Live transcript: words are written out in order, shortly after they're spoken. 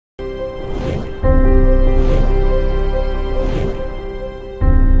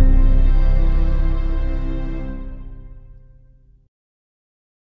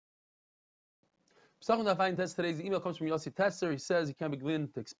Today's email comes from Yossi Tesser. He says he can't begin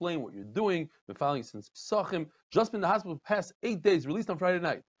to explain what you're doing. Been following since Pesachim. Just been in the hospital for the past 8 days. Released on Friday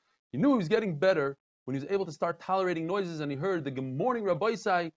night. He knew he was getting better when he was able to start tolerating noises, and he heard the Good Morning Rabbi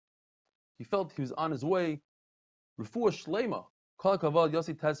Sai. He felt he was on his way. Refuah Shlema. Kol Kavod,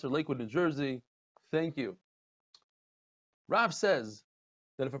 Yossi Tesser, Lakewood, New Jersey. Thank you. Rav says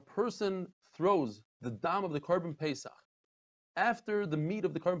that if a person throws the dam of the Korban Pesach after the meat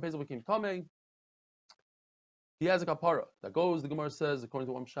of the Korban Pesach became tamei, he has a kapara. That goes, the Gemara says, according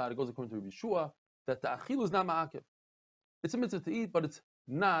to one shot, it goes according to Rabbi Yeshua, that the achilu is not ma'akev. It's a mitzvah to eat, but it's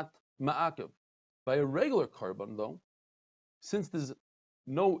not ma'akev. By a regular korban, though, since there's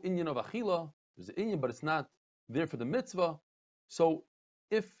no inyan of achila, there's an inyan, but it's not there for the mitzvah. So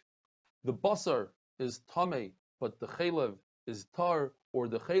if the basar is tamei, but the chaylev is tar, or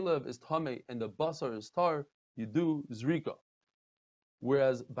the chaylev is tamei and the basar is tar, you do zrika.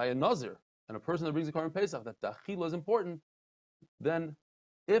 Whereas by a nazir, and a person that brings a Korban Pesach, that the achila is important, then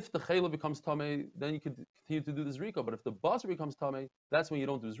if the chaylev becomes tamei, then you can continue to do the zrika. But if the basar becomes tamei, that's when you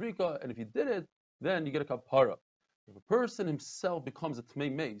don't do zrika. And if you did it, then you get a kapara. If a person himself becomes a tmei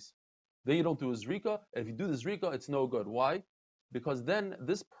meis, then you don't do a zrika. And if you do the zrika, it's no good. Why? Because then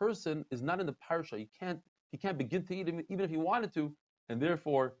this person is not in the parsha. He can't begin to eat even if he wanted to, and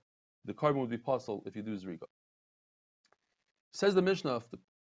therefore the korban would be possible if you do zrika. Says the Mishnah,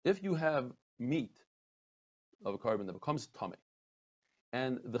 if you have meat of a korban that becomes tamei,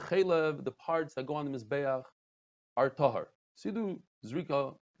 and the chaylev, the parts that go on the mizbeach, are tahar, so you do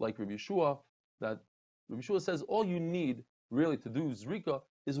zrika like Rabbi Yeshua. That Rabbi Yeshua says all you need really to do zrika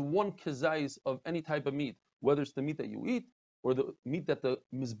is one kezayis of any type of meat, whether it's the meat that you eat or the meat that the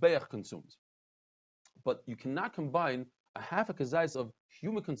mizbeach consumes. But you cannot combine a half a kezayis of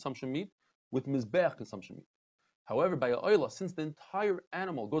human consumption meat with mizbeach consumption meat. However, by a oila, since the entire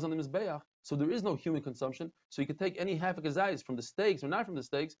animal goes on the mizbeach, so there is no human consumption, so you can take any half a kezayis from the steaks or not from the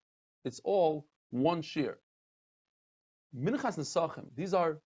steaks, it's all one shear. Minchas nesachim, these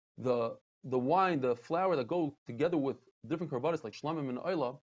are the wine, the flour that go together with different karbanis like shlamim and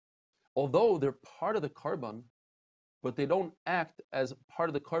oila, although they're part of the korban, but they don't act as part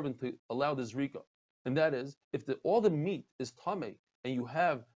of the korban to allow the zrika. And that is, if all the meat is tamei and you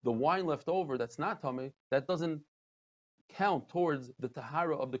have the wine left over that's not tamei, that doesn't count towards the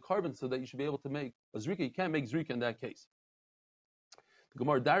tahara of the korban, so that you should be able to make a zrika. You can't make zrika in that case. The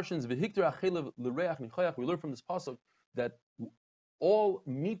Gemara darshans v'hikter achelev l'reach nichayach. We learn from this pasuk that all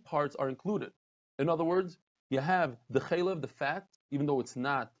meat parts are included. In other words, you have the chaylev, the fat, even though it's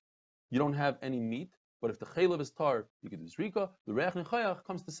not, you don't have any meat. But if the chaylev is tar, you can do zrika. The reach nichayach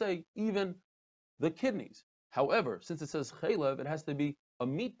comes to say even the kidneys. However, since it says chaylev, it has to be a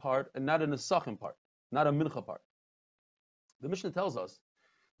meat part and not a nesachim part, not a mincha part. The Mishnah tells us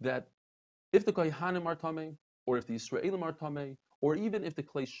that if the kohanim are tamei, or if the Yisraelim are tamei, or even if the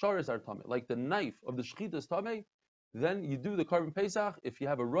klei sharis are tamei, like the knife of the shechita is tamei, then you do the korban pesach. If you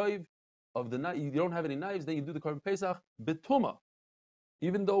have a roiv of the knife, you don't have any knives, then you do the korban pesach betuma,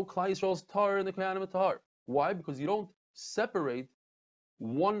 even though klai Yisrael is tar and the kohanim are tar. Why? Because you don't separate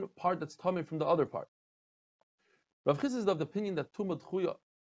one part that's tamei from the other part. Rav Chizis is of the opinion that tumah tchuya,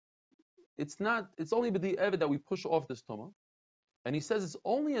 it's only b'di evet that we push off this tumah. And he says it's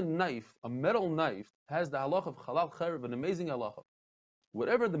only a knife, a metal knife, has the halach of halal cherev, an amazing halacha.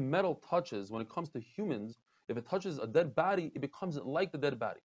 Whatever the metal touches, when it comes to humans, if it touches a dead body, it becomes like the dead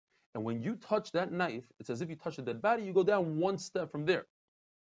body. And when you touch that knife, it's as if you touch a dead body, you go down one step from there.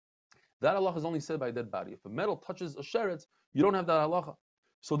 That halacha is only said by a dead body. If a metal touches a sheretz, you don't have that halacha.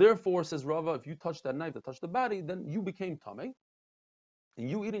 So therefore, says Rava, if you touch that knife that touched the body, then you became tamei, and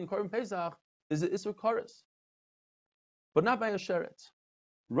you eating korban pesach is an isur kares, but not by a sheretz.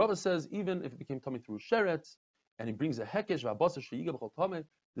 Rava says even if it became tamei through sheretz, and he brings a hekesh v'abasar sheyiga b'chol tamei,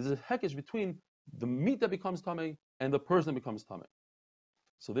 there's a hekesh between the meat that becomes tamei and the person that becomes tamei.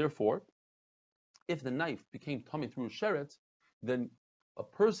 So therefore, if the knife became tamei through a sheretz, then a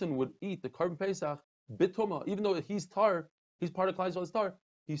person would eat the korban pesach bituma, even though he's tar, he's part of Klal Yisrael's tar,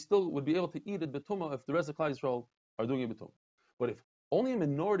 he still would be able to eat it bituma if the rest of Klal Yisrael are doing it bituma. But if only a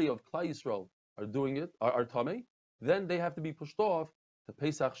minority of Klal Yisrael are doing it, are tamei, then they have to be pushed off to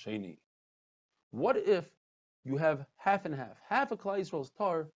Pesach Sheni. What if you have half and half? Half of Klal Yisrael's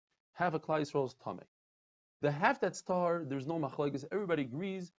tar, half of Klal Yisrael's tamei. The half that's tar, there's no machlokes. Everybody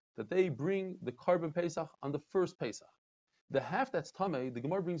agrees that they bring the korban Pesach on the first Pesach. The half that's tamei, the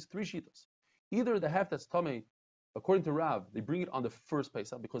Gemara brings three shitas. Either the half that's tamei, according to Rav, they bring it on the first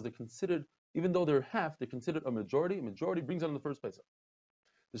Pesach because they're considered, even though they're half, they're considered a majority. A majority brings it on the first Pesach.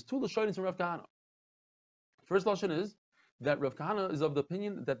 There's two lashonis in Rav Kahana. First lashon is that Rav Kahana is of the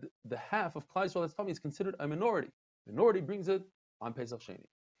opinion that the half of Klal Yisrael that's tummy is considered a minority. Minority brings it on Pesach Sheni.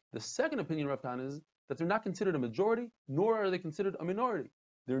 The second opinion of Rav Kahana is that they're not considered a majority, nor are they considered a minority.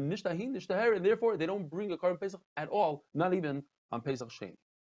 They're nishtahin, nishtaher, and therefore they don't bring a Korban Pesach at all, not even on Pesach Sheni.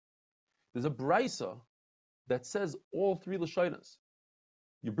 There's a brisa that says all three lashonos.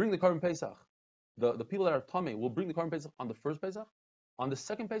 You bring the Korban Pesach. The people that are tamei will bring the Korban Pesach on the first Pesach, on the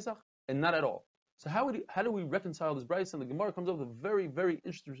second Pesach, and not at all. So how do we reconcile this brisa? And the Gemara comes up with a very, very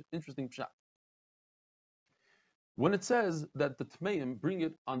interesting pshat. When it says that the Tmeim bring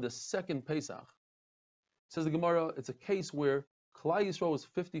it on the second Pesach, says the Gemara, it's a case where Klal Yisrael is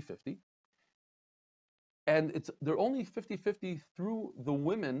 50-50, and they're only 50-50 through the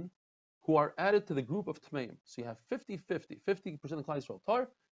women who are added to the group of Tmeim. So you have 50-50, 50% of Klal Yisrael tar,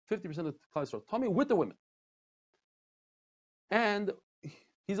 50% of Klal Yisrael tamei with the women. And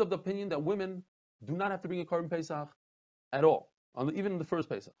he's of the opinion that women do not have to bring a Korban Pesach at all, even in the first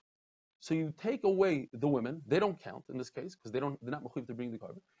Pesach. So you take away the women; they don't count in this case because they're not mechuyev to bring the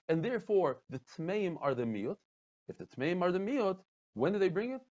korban, and therefore the tmeim are the miyut. If the tmeim are the miyut, when do they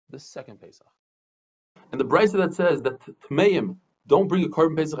bring it? The second Pesach. And the brisa that says that tmeim don't bring a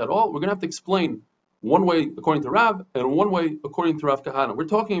Korban Pesach at all, we're going to have to explain one way according to Rav and one way according to Rav Kahana. We're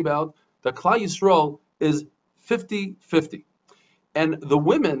talking about that Klal Yisrael is 50-50, and the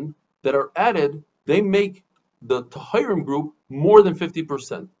women that are added, they make the Tahirim group more than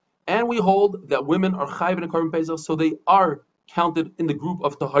 50%. And we hold that women are chayiv in a Korban Pesach, so they are counted in the group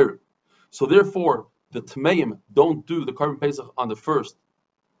of Tahirim. So therefore, the Tmeim don't do the Korban Pesach on the first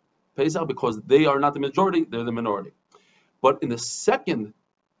Pesach because they are not the majority, they're the minority. But in the second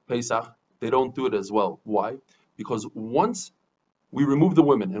Pesach, they don't do it as well. Why? Because once we remove the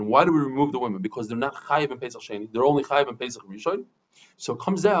women, and why do we remove the women? Because they're not chayiv in Pesach Sheni, they're only chayiv in Pesach Rishon. So it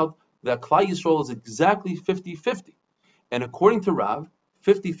comes out that Klal Yisrael is exactly 50-50. And according to Rav,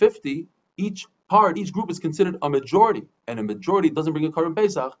 50-50, each group is considered a majority, and a majority doesn't bring a Korban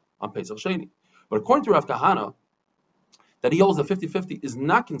Pesach on Pesach Sheni. But according to Rav Kahana, that he holds that 50-50 is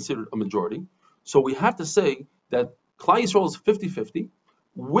not considered a majority, so we have to say that Klal Yisrael is 50-50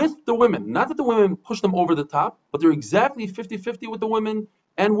 with the women. Not that the women push them over the top, but they're exactly 50-50 with the women,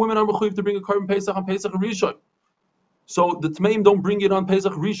 and women are mechuyev to bring a Korban Pesach on Pesach Rishon. So the Tmeim don't bring it on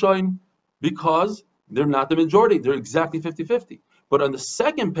Pesach Rishon because they're not the majority, they're exactly 50-50. But on the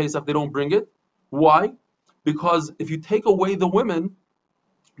second Pesach, they don't bring it. Why? Because if you take away the women,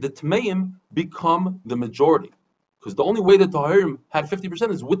 the Tmeim become the majority. Because the only way that Tahirim had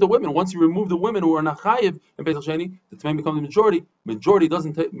 50% is with the women. Once you remove the women who are not chayiv in Pesach Sheni, the Tmeim become the majority. Majority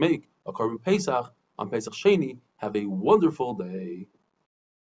doesn't make a Korban Pesach on Pesach Sheni. Have a wonderful day.